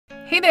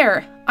Hey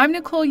there, I'm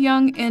Nicole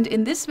Young, and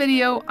in this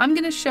video I'm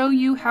going to show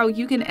you how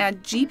you can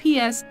add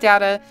GPS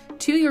data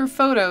to your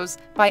photos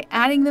by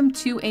adding them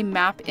to a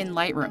map in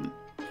Lightroom.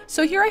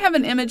 So here I have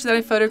an image that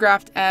I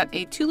photographed at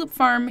a tulip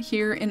farm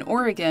here in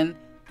Oregon,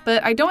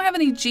 but I don't have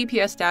any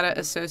GPS data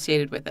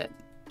associated with it.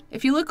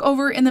 If you look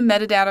over in the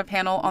metadata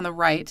panel on the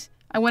right,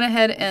 I went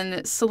ahead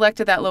and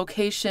selected that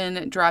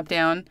location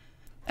dropdown,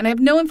 and I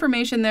have no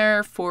information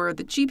there for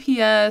the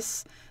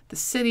GPS, the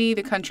city,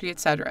 the country,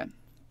 etc.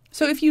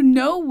 So if you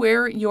know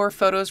where your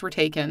photos were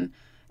taken,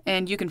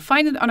 and you can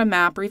find it on a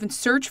map or even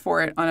search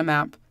for it on a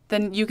map,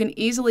 then you can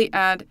easily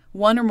add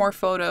one or more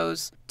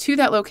photos to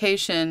that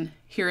location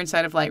here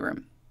inside of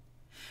Lightroom.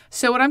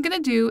 So what I'm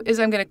going to do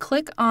is I'm going to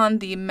click on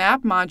the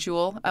map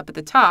module up at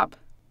the top,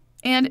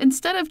 and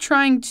instead of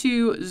trying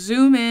to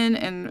zoom in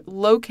and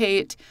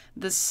locate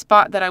the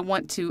spot that I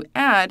want to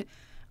add,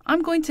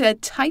 I'm going to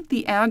type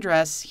the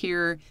address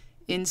here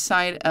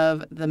inside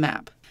of the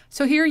map.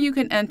 So here you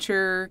can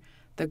enter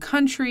the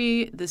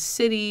country, the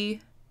city,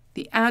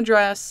 the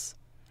address,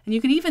 and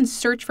you can even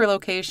search for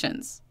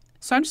locations.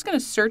 So I'm just going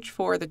to search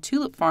for the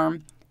tulip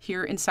farm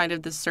here inside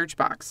of this search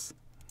box.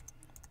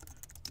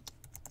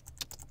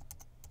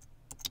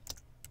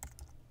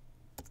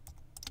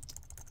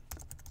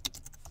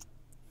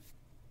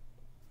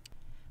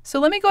 So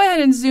let me go ahead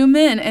and zoom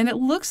in, and it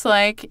looks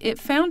like it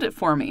found it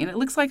for me. And it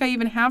looks like I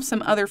even have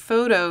some other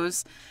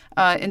photos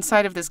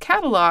inside of this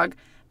catalog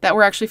that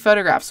were actually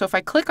photographed. So if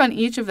I click on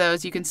each of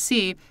those, you can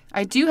see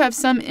I do have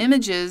some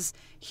images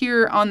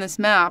here on this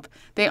map.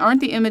 They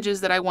aren't the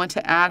images that I want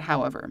to add,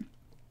 however.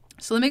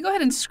 So let me go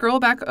ahead and scroll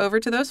back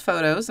over to those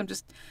photos. I'm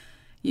just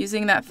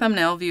using that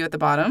thumbnail view at the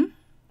bottom.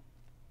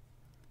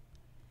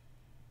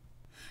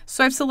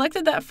 So I've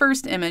selected that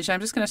first image.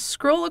 I'm just going to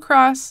scroll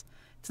across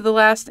to the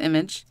last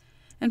image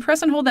and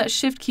press and hold that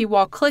Shift key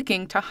while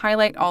clicking to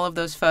highlight all of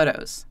those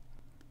photos.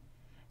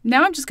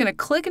 Now I'm just going to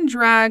click and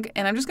drag,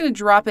 and I'm just going to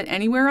drop it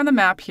anywhere on the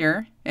map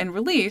here and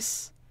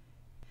release.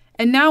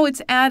 And now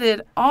it's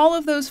added all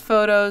of those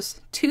photos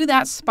to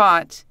that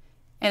spot,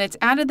 and it's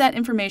added that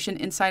information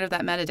inside of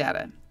that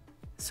metadata.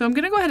 So I'm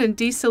going to go ahead and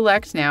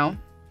deselect now.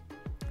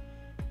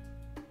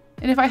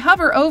 And if I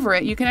hover over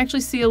it, you can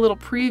actually see a little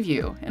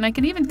preview, and I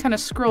can even kind of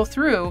scroll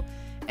through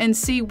and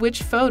see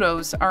which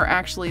photos are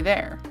actually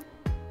there.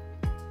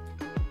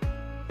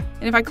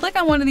 And if I click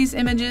on one of these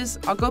images,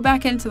 I'll go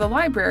back into the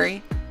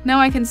library. Now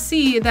I can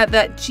see that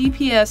that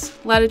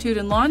GPS latitude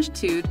and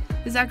longitude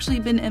has actually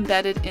been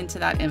embedded into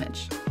that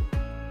image.